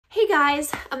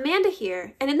guys, Amanda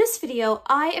here, and in this video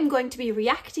I am going to be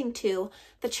reacting to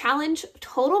the challenge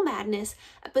Total Madness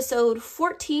episode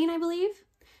 14, I believe.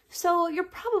 So you're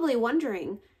probably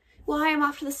wondering why I'm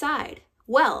off to the side.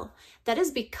 Well, that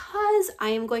is because I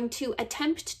am going to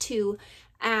attempt to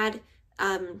add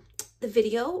the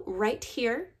video right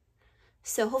here.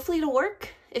 So hopefully it'll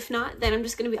work. If not, then I'm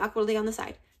just going to be awkwardly on the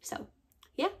side. So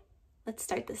yeah, let's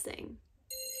start this thing.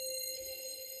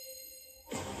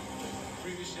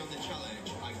 Previously on the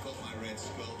challenge, I got my red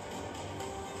skull.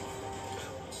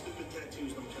 Stupid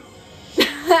tattoos don't count.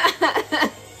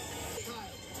 Kyle,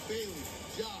 Bailey,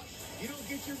 Josh, you don't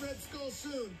get your red skull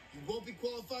soon, you won't be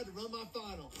qualified to run my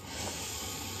final.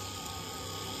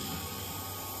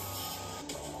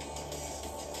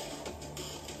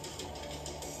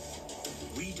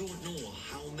 We don't know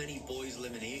how many boys'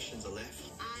 eliminations are left.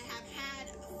 I have had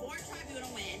 4 tribunal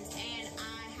wins, and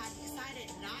I have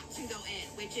decided not to go in,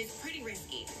 which is pretty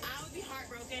risky. I would be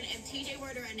heartbroken if TJ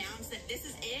were to announce that this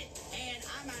is it, and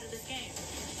I'm out of this game.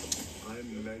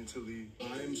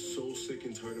 I'm so sick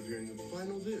and tired of hearing the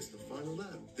final this, the final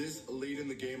that. This late in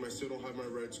the game, I still don't have my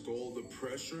red skull. The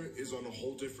pressure is on a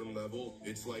whole different level.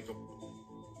 It's like a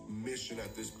mission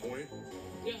at this point.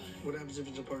 Yeah. What happens if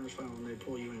it's a partner's final and they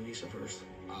pull you and Aneesa first?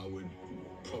 I would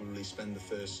probably spend the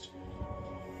first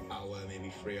hour,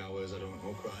 maybe 3 hours, I don't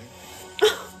know, crying.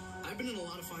 I've been in a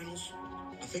lot of finals.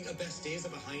 I think her best days are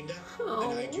behind her,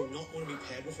 and I do not want to be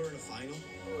paired with her in a final.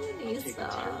 I'll take a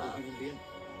terrible human being,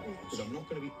 because I'm not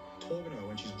going to be talking to her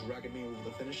when she's dragging me over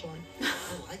the finish line. I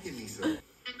like Aneesa.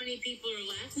 How many people are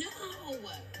left? No!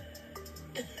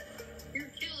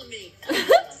 You're killing me.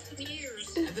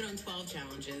 Years. I've been on 12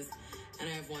 challenges, and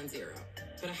I have 1-0.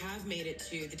 But I have made it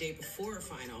to the day before a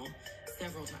final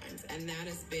several times, and that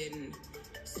has been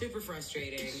super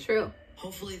frustrating. It's true.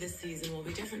 Hopefully this season will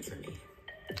be different for me.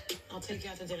 I'll take you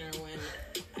out to dinner when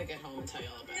I get home and tell you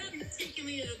all about it. You're taking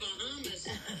me to the Bahamas.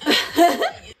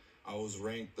 I was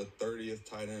ranked the 30th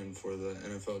tight end for the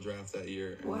NFL draft that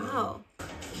year. Wow.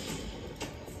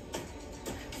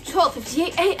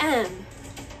 12:58 a.m.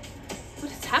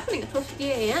 What is happening at 12:58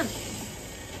 a.m.?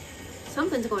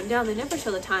 Something's going down. They never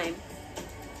show the time.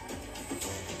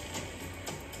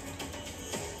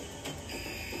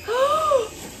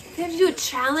 They have to do a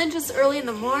challenge this early in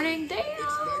the morning? Damn!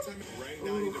 It's nighttime. Right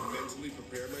now, I need to mentally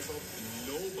prepare myself.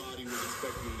 Nobody was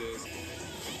expecting this.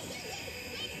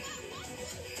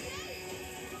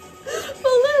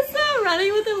 Melissa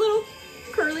running with her little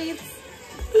curlies.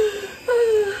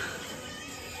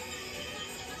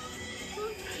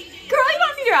 Girl, you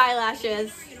don't need your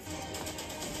eyelashes.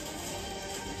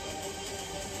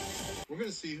 We're going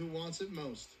to see who wants it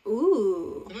most.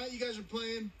 Ooh. Tonight, you guys are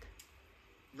playing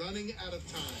Running Out of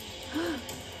Time.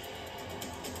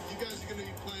 You guys are going to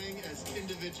be playing as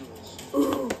individuals.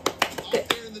 Ooh. Out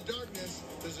there in the darkness,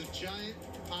 there's a giant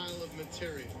pile of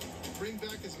material. Bring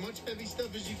back as much heavy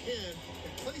stuff as you can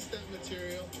and place that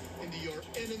material into your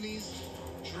enemy's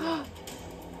drum.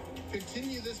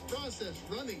 Continue this process,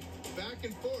 running back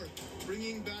and forth,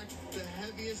 bringing back the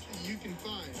heaviest that you can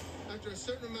find. After a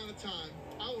certain amount of time,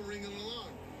 I will ring an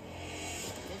alarm.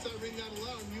 Once I ring that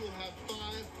alarm, you will have 5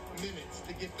 minutes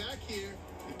to get back here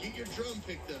and get your drum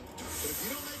picked up. But if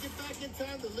you don't make it back in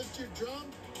time to lift your drum,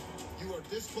 you are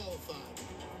disqualified.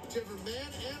 Whichever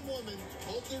man and woman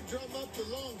hold their drum up the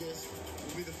longest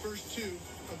will be the first 2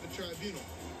 of the tribunal.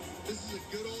 This is a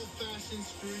good old-fashioned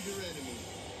screw your enemy.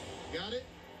 Got it?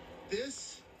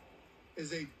 This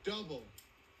is a double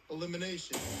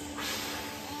elimination.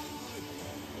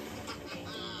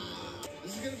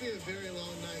 This is going to be a very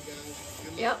long night, guys.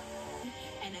 Good luck. Yep.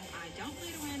 And if I don't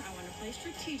play to win, I want to play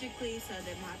strategically so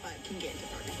that my butt can get into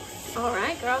purgatory. All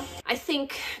right, girl. I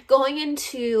think going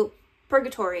into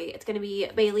purgatory, it's going to be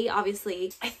Bailey,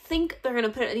 obviously. I think they're going to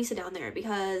put Aneesa down there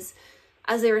because,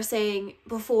 as they were saying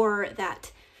before,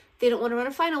 that they don't want to run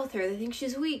a final with her. They think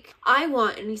she's weak. I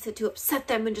want Aneesa to upset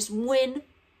them and just win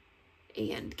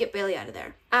and get Bailey out of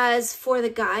there. As for the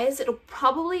guys, it'll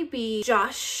probably be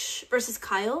Josh versus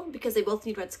Kyle because they both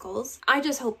need red skulls. I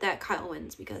just hope that Kyle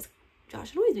wins because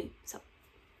Josh annoys me, so.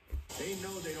 They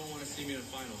know they don't want to see me in a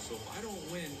final, so if I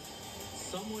don't win,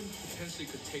 someone potentially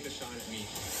could take a shot at me.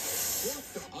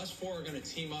 Us 4 are going to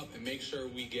team up and make sure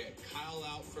we get Kyle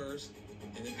out first,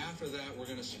 and then after that, we're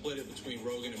going to split it between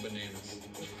Rogan and Bananas.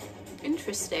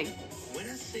 Interesting. When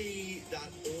I say that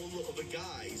all the other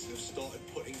guys have started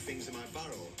putting things in my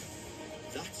barrel,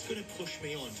 that's going to push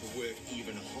me on to work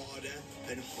even harder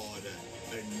and harder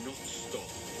and not stop.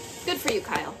 Good for you,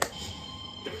 Kyle.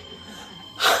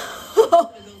 I'm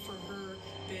gonna go for her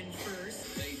then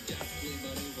first. They deftly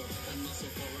maneuver and muscle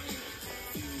for rank.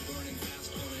 Fuel burning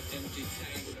fast on an empty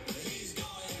tank. He's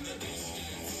going the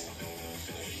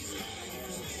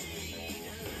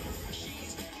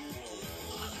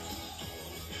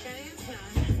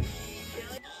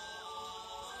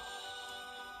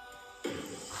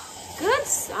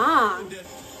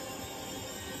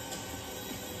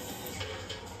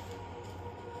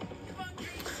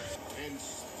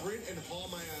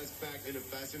back in a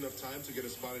fast enough time to get a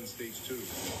spot in stage 2.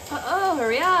 Uh-oh,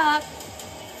 hurry up.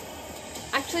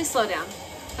 Actually, slow down.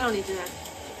 I don't need to do that.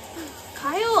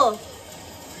 Kyle!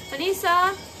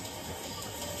 Aneesa!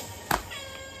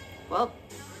 Well,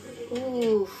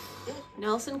 ooh.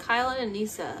 Nelson, Kyle, and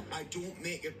Aneesa. I don't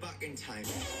make it back in time.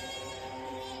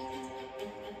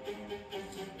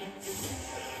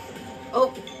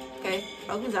 Oh, okay.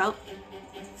 Rogan's out.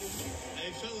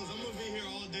 Hey, fellas, I'm gonna be here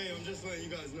all day. I'm just letting you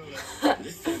guys know that.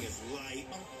 This thing is light.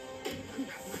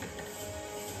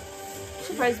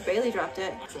 Surprised Bailey dropped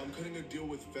it. So I'm cutting a deal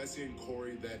with Fessy and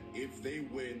Corey that if they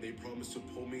win, they promise to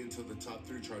pull me into the top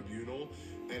 3 tribunal.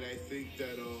 And I think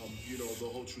that, you know, they'll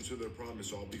hold true to their promise,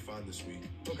 so I'll be fine this week.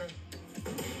 Okay.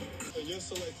 So you'll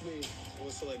select me,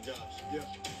 we'll select Josh. Yeah.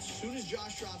 As soon as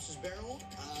Josh drops his barrel,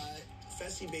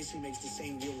 Fessy basically makes the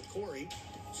same deal with Corey.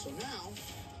 So now,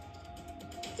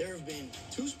 there have been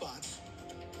 2 spots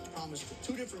promised to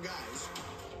 2 different guys.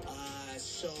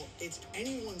 So it's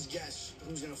anyone's guess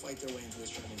who's going to fight their way into this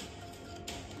tribunal.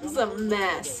 This is a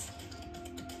mess.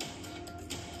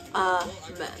 Mess. I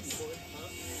got you.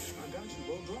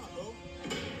 Well, drop, bro.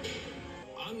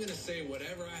 I'm gonna say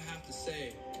whatever I have to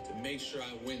say to make sure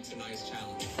I win tonight's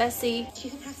challenge. Fessy. You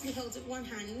can practically hold it one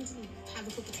hand and have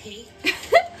a cup of tea.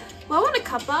 Well, I want a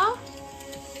cuppa.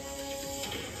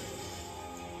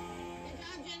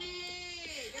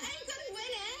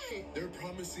 They're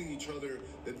promising each other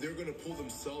that they're gonna pull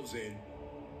themselves in.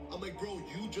 I'm like, bro,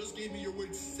 you just gave me your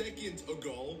word seconds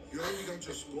ago. You already got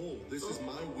your skull. This is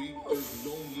my week. There's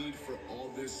no need for all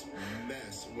this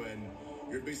mess when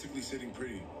you're basically sitting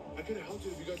pretty. I could have helped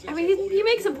you if you guys. I mean, he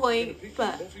makes a point,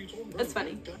 but it's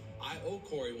funny. I owe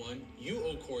Corey one, you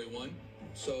owe Corey one,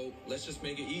 so let's just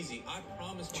make it easy. I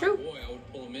promised True. my boy I would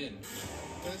pull him in.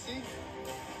 Fessy,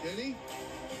 Jenny,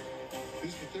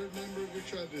 who's the 3rd member of your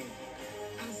tribunal?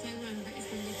 I'll say one, but it's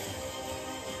going to be...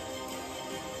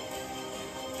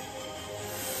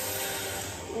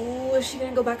 Ooh, is she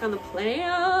gonna go back on the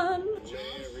plan?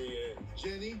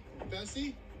 Jenny,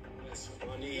 Fessy, That's you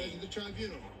funny. guys are the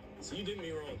tribunal. So you did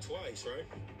me wrong twice, right?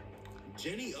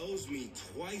 Jenny owes me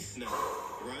twice now,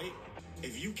 right?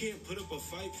 If you can't put up a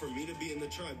fight for me to be in the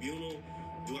tribunal,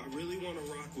 do I really want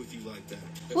to rock with you like that?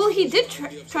 Well, he did try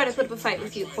to put up a fight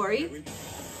with you, Corey.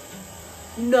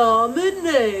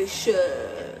 Nominations.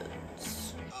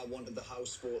 I wanted the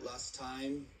house vote last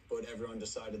time, but everyone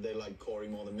decided they liked Corey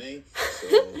more than me. So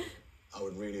I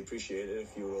would really appreciate it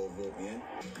if you would all vote me in.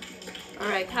 All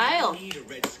right, Kyle. I need a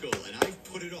red skull, and I've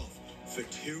put it off for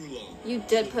too long. You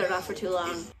did put it off for too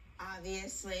long.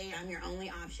 Obviously, I'm your only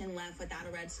option left without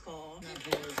a red skull.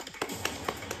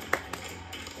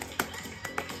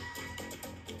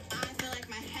 I feel like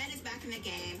my head is back in the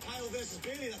game. Kyle versus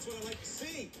Bailey, that's what I like to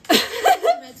see.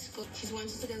 Red skull. She's wanted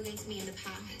to go against me in the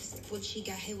past. Would she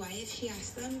get her way if she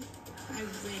asked them? I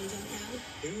really don't know.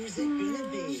 Who's it gonna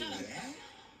be?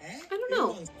 I don't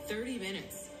know. 30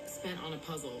 minutes spent on a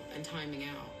puzzle and timing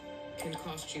out can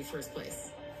cost you first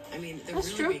place. I mean, they're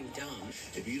That's really true. being dumb.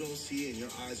 If you don't see it and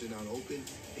your eyes are not open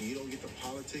and you don't get the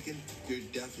politicking, you're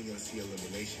definitely gonna see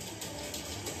elimination.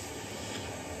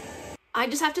 I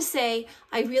just have to say,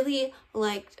 I really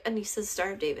liked Aneesa's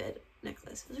Star of David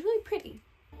necklace. It was really pretty.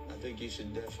 I think you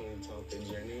should definitely talk to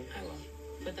Jenny. I will.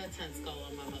 Put that 10 skull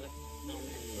on my mother.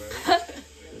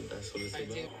 That's what it's I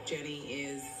do. about. Jenny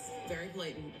is very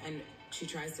blatant and she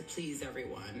tries to please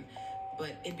everyone.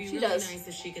 But it'd be She really does. nice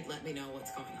if she could let me know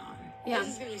what's going on. Yeah.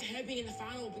 Her being in the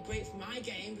final would be great for my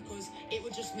game because it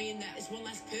would just mean that it's one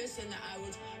less person that I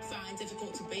would find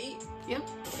difficult to beat. Yep.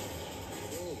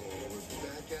 Oh, we're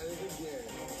back at it again.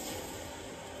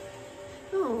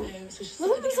 Oh. So she's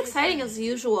Wasn't this exciting as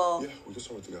usual? Yeah, we can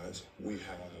start with the guys. We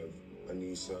have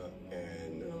Aneesa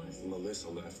and Melissa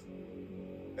left.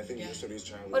 I think yesterday's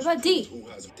challenge. What about D? Who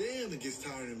has Damn, it gets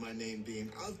tired of my name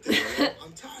being out there.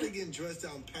 I'm tired of getting dressed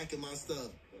out and packing my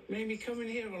stuff. Made me come in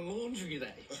here on laundry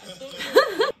day.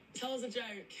 Tell us a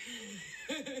joke.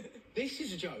 This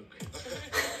is a joke.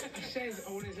 I said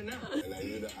I wanted to know. And I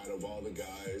knew that out of all the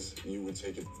guys, you would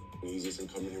take it easiest and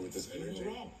come in here with this energy.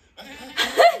 I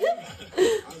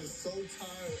was so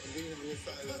tired of being on this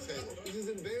side of the table. This is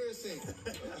embarrassing.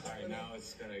 All right, now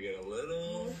it's gonna get a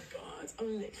little. God,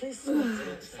 I'm literally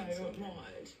sweating so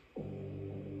much.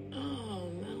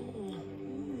 Oh, no.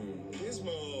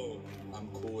 Gizmo. I'm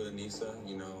cool with Aneesa,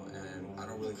 you know, and I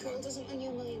don't really Cool doesn't win you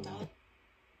 $1 million.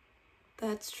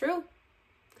 That's true.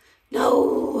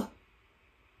 No!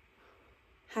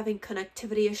 Having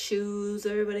connectivity issues,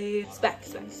 everybody. Spec.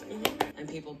 And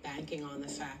people banking on the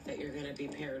fact that you're going to be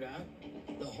paired up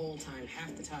the whole time,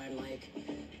 half the time, like,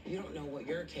 you don't know what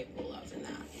you're capable of in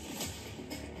that.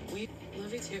 We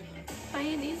love you too. Bye,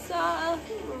 Aneesa.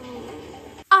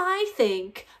 I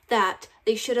think that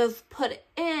they should have put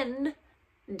in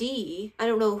D. I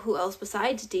don't know who else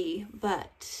besides D,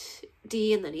 but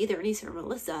D and then either Aneesa or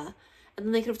Melissa. And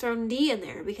then they could have thrown D in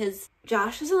there because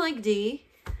Josh doesn't like D.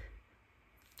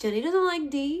 Jenny doesn't like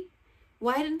D.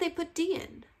 Why didn't they put D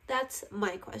in? That's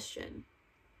my question.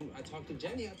 I talked to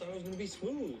Jenny. I thought it was going to be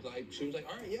smooth. Like, she was like,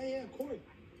 all right, yeah, of course.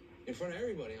 In front of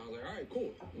everybody. I was like, all right,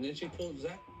 cool. And then she pulled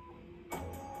Zach.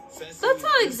 That's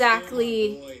not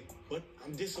exactly... Boy, but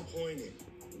I'm disappointed.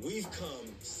 We've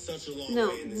come such a long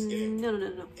way in this game. No.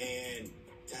 And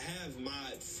to have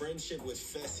my friendship with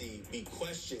Fessy be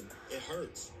questioned, it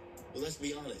hurts. But let's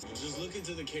be honest. Just look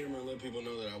into the camera and let people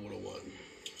know that I would have won.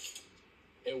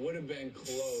 It would have been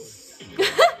close.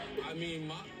 I mean,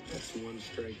 that's one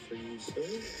strike for you, sir.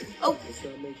 Oh. Let's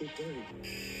not make it 30.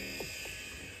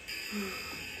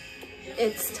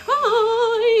 It's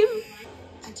time.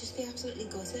 I'd just be absolutely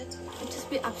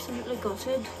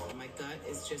gutted. My gut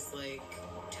is just like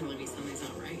telling me something's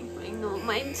not right. I know,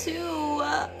 mine too.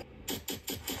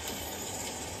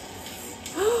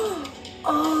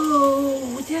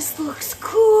 Oh, this looks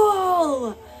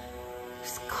cool.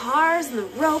 There's cars and the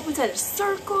rope inside of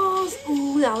circles.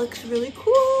 Ooh, that looks really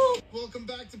cool. Welcome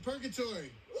back to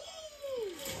Purgatory.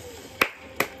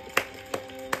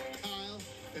 Kyle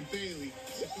and Bailey,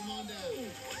 so come on down.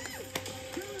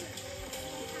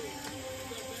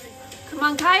 Come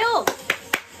on, Kyle.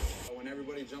 When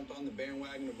everybody jumped on the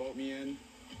bandwagon to vote me in,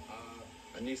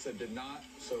 Aneesa did not,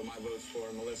 so my vote's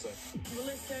for Melissa.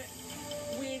 Melissa,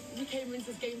 we came into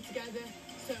this game together,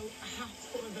 so I have to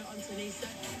put my vote onto Aneesa.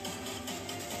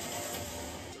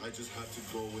 I just have to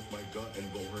go with my gut and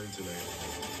vote her in tonight.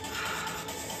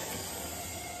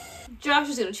 Josh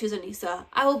is going to choose Aneesa.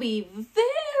 I will be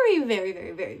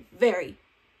very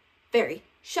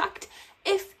shocked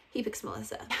if he picks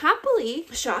Melissa. Happily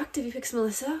shocked if he picks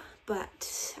Melissa,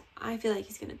 but I feel like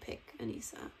he's going to pick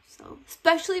Aneesa. So,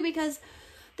 especially because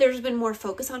there's been more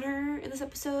focus on her in this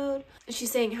episode.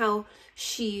 She's saying how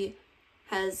she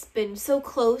has been so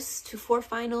close to 4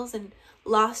 finals and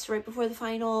lost right before the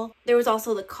final. There was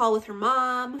also the call with her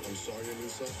mom. I'm sorry,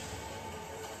 Aneesa.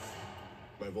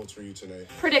 My vote's for you tonight.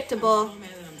 Predictable. I'm so mad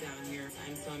that I'm down here.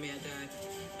 I'm so mad that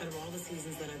out of all the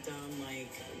seasons that I've done,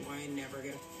 like, why I never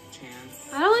get a chance.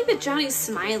 I don't like that Johnny's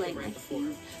smiling,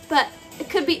 but it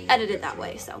could be edited that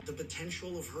way, so. The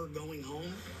potential of her going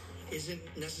home isn't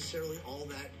necessarily all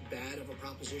that bad of a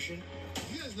proposition.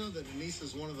 You guys know that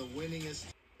Aneesa's one of the winningest.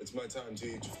 It's my time,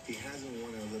 Teach. He hasn't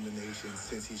won an elimination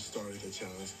since he started the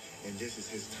challenge, and this is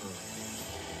his time.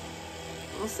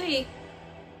 We'll see.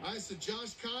 All right, so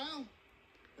Josh, Kyle,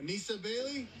 Aneesa,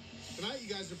 Bailey, tonight you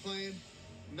guys are playing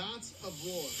Knots of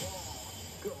War.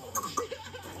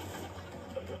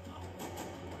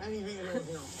 I didn't even know it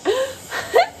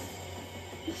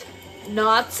was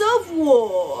Knots of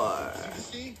War. As you can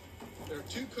see, there are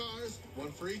 2 cars,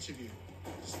 one for each of you.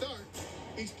 To start,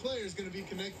 each player is going to be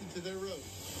connected to their rope.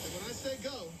 And when I say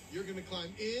go, you're going to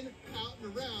climb in, out,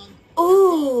 and around.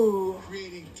 Ooh.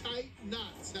 Creating tight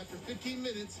knots. After 15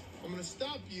 minutes, I'm going to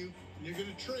stop you, and you're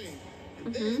going to trade.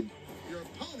 And then your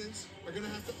opponents are going to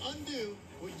have to undo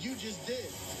what you just did.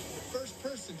 The first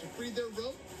person to free their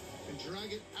rope and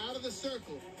drag it out of the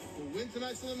circle will win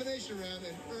tonight's elimination round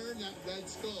and earn that red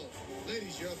skull.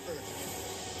 Ladies, you're up first.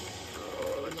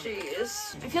 Oh,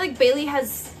 jeez. I feel like Bailey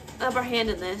has upper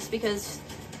hand in this because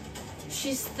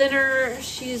she's thinner. I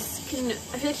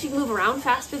feel like she can move around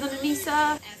faster than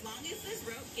Aneesa. As long as this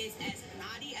rope gets as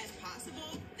knotty as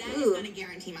possible, that is going to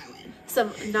guarantee my win.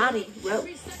 Some knotty rope.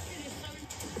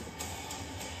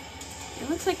 It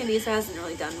looks like Aneesa hasn't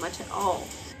really done much at all.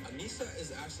 Aneesa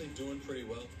is actually doing pretty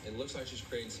well. It looks like she's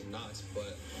creating some knots,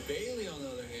 but Bailey, on the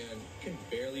other hand, can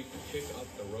barely pick up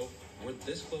the rope. We're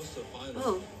this close to the final.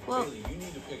 Oh, well. Bailey, you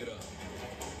need to pick it up.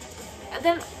 And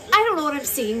then, I don't know what I'm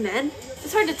seeing then.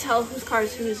 It's hard to tell whose car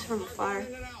is whose from afar.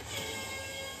 That's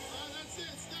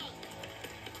it, stop.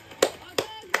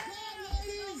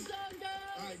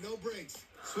 All right, no breaks.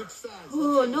 Switch sides.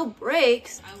 Oh, no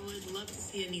breaks. I would love to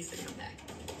see Aneesa come back.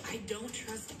 I don't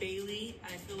trust Bailey.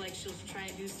 I feel like she'll try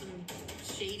and do some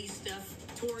shady stuff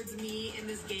towards me in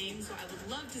this game. So I would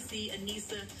love to see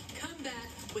Aneesa come back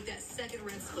with that second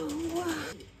red skull.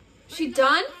 She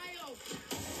done?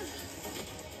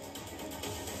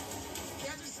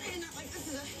 You're just saying that like this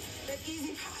is that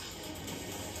easy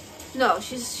path. No,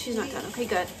 she's not done. Okay,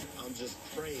 good. I'm just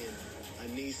praying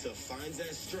Aneesa finds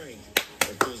that strength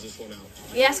and pulls this one out.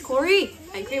 Yes, Corey,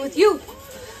 I agree with you.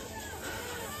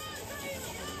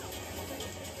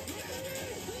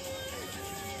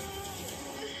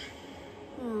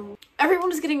 Everyone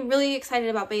everyone was getting really excited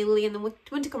about Bailey, and then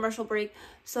went to commercial break.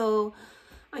 So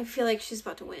I feel like she's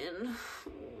about to win.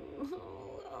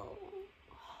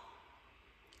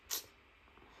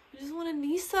 I just want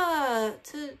Aneesa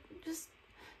to just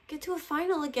get to a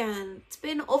final again. It's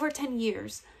been over 10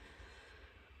 years.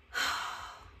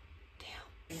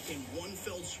 Damn. In one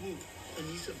fell swoop,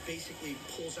 Aneesa basically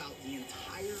pulls out the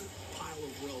entire pile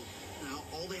of rope. Now,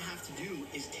 all they have to do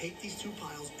is take these two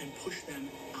piles and push them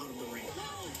out of the ring.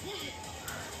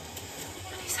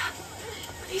 Aneesa!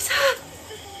 Aneesa!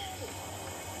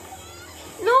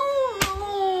 No!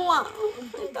 I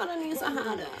thought Aneesa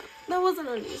had it. That wasn't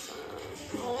Aneesa.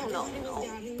 Oh, no. I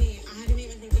didn't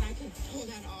even think that I could pull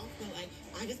that off, but like,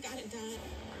 I just got it done.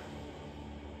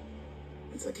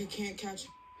 It's like I can't catch a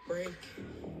break.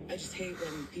 I just hate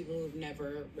when people who've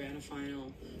never ran a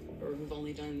final or who've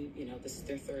only done, you know, this is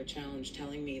their third challenge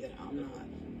telling me that I'm not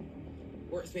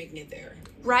worth making it there.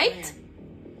 Right?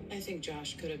 I think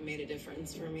Josh could have made a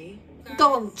difference for me.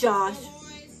 Go on, Josh.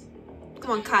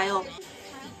 Come on, Kyle. Kyle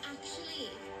actually,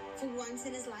 for once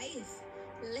in his life,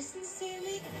 listens to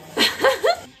me.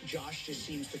 Josh just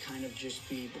seems to kind of just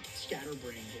be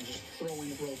scatterbrained and just throwing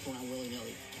the rope around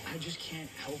willy-nilly. I just can't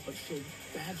help but feel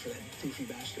bad for that doofy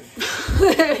bastard.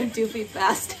 Doofy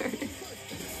bastard.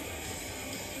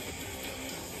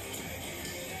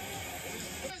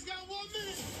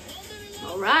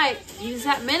 All right, use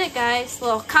that minute, guys.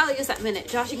 Well, Kyle, use that minute.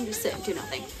 Josh, you can just sit and do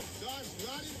nothing.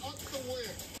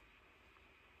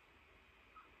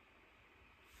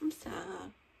 I'm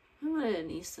sad. I wanted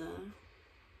Aneesa,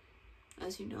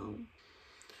 as you know.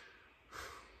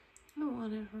 I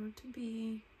wanted her to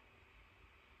be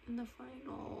in the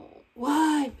final.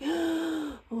 Why?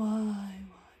 Why?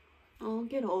 Oh,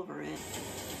 get over it.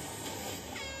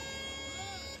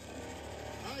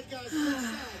 Alright guys,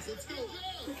 let's go.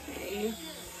 Okay.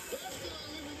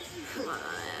 Come on.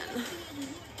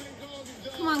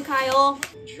 Come on, Kyle.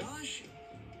 Josh,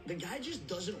 the guy just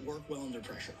doesn't work well under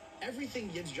pressure. Everything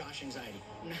gives Josh anxiety.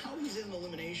 Now he's in an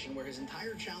elimination where his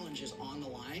entire challenge is on the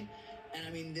line. And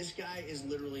I mean, this guy is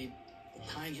literally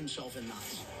tying himself in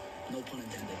knots. No pun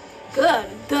intended.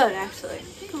 Good, actually.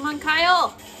 Come on,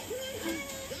 Kyle.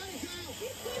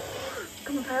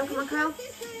 Come on, Kyle. Come on, Kyle.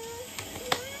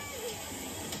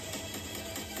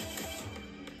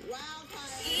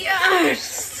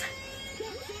 Yes!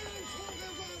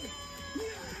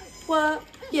 What?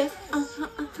 Yeah,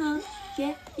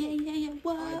 Yeah,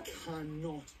 what? I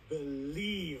cannot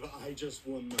believe I just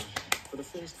won that. For the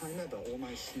first time ever, all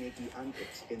my snaky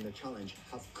antics in the challenge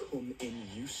have come in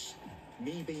use.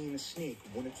 Me being a snake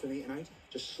won it for me tonight,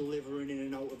 just slithering in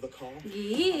and out of the car.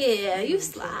 Yeah, you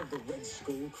slap. The Red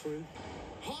Skull crew.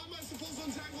 How am I supposed to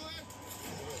untangle that?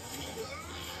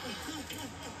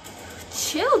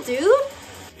 Chill, dude.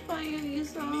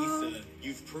 Aneesa,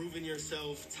 you've proven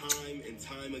yourself time and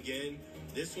time again.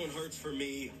 This one hurts for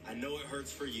me. I know it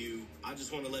hurts for you. I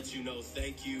just want to let you know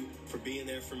thank you for being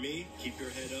there for me. Keep your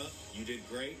head up. You did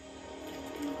great.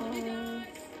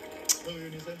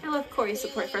 I love Corey's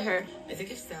support for her. I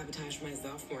think I've sabotaged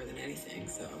myself more than anything,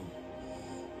 so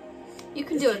You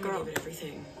can do it, girl. give it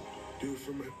everything. Do it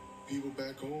for my people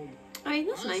back home. I mean,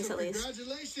 that's Alright, nice so at least.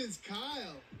 congratulations,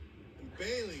 Kyle and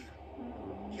Bailey,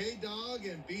 K-Dog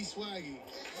and B-Swaggy.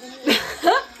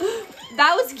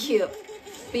 That was cute.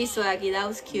 Be swaggy, that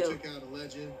was You cute. took out a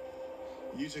legend.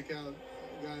 You took out a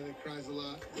guy that cries a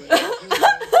lot.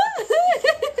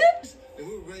 And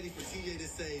we're ready for TJ to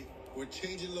say, we're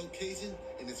changing location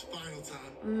and it's final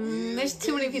time. There's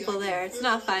too many people there. It's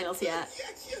not finals yet.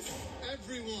 Yes.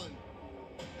 Everyone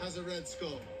has a red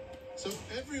skull. So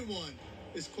everyone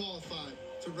is qualified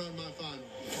to run my final.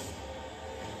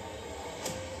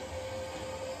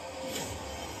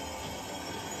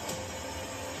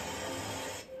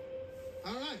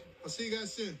 All right. I'll see you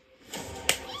guys soon.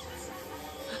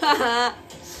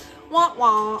 Wah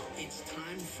wah. It's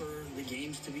time for the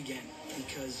games to begin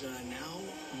because now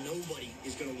nobody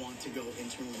is going to want to go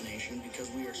into elimination because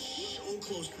we are so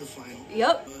close to the final.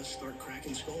 Yep. Start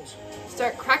cracking skulls.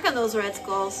 Start cracking those red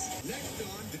skulls. Next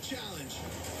on the challenge.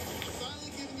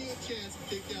 Finally giving you a chance to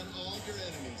take down all of your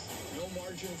enemies. No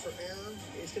margin for error.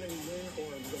 It's going to be win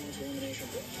or go into elimination.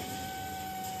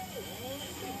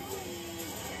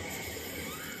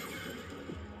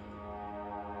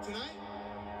 Tonight,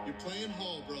 you're playing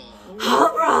Hall Brawl.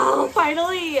 Oh, bro,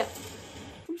 finally.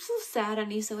 I'm so sad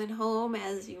Aneesa went home,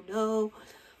 as you know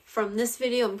from this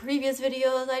video and previous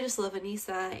videos. I just love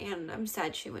Aneesa, and I'm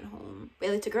sad she went home.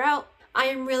 Bailey took her out. I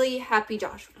am really happy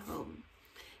Josh went home.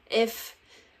 If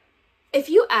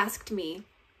you asked me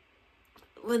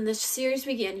when this series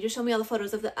began, you just showed me all the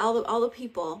photos of all the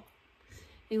people,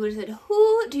 he would have said,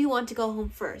 who do you want to go home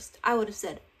first? I would have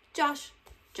said, Josh,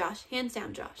 hands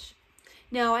down, Josh.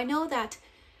 Now, I know that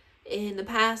in the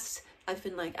past, I've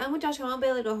been like, I want Josh to go home,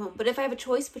 Bailey to go home. But if I have a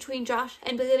choice between Josh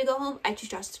and Bailey to go home, I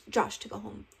choose Josh to go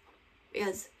home.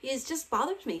 Because he just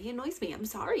bothers me. He annoys me. I'm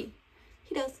sorry.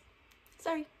 He does.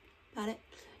 Sorry about it.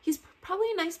 He's probably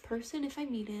a nice person if I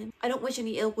meet him. I don't wish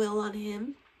any ill will on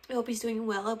him. I hope he's doing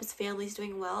well. I hope his family's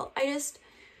doing well. I just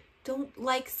don't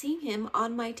like seeing him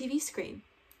on my TV screen.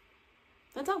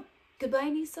 That's all. Goodbye,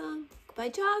 Aneesa. Goodbye,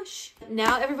 Josh.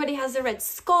 Now everybody has their red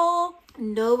skull.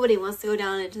 Nobody wants to go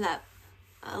down into that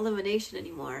elimination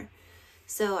anymore.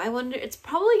 So I wonder, it's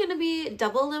probably going to be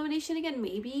double elimination again,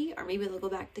 maybe. Or maybe they'll go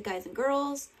back to guys and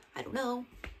girls. I don't know.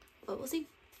 But we'll see.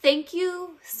 Thank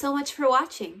you so much for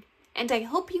watching. And I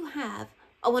hope you have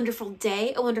a wonderful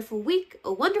day, a wonderful week,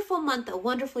 a wonderful month, a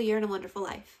wonderful year, and a wonderful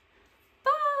life.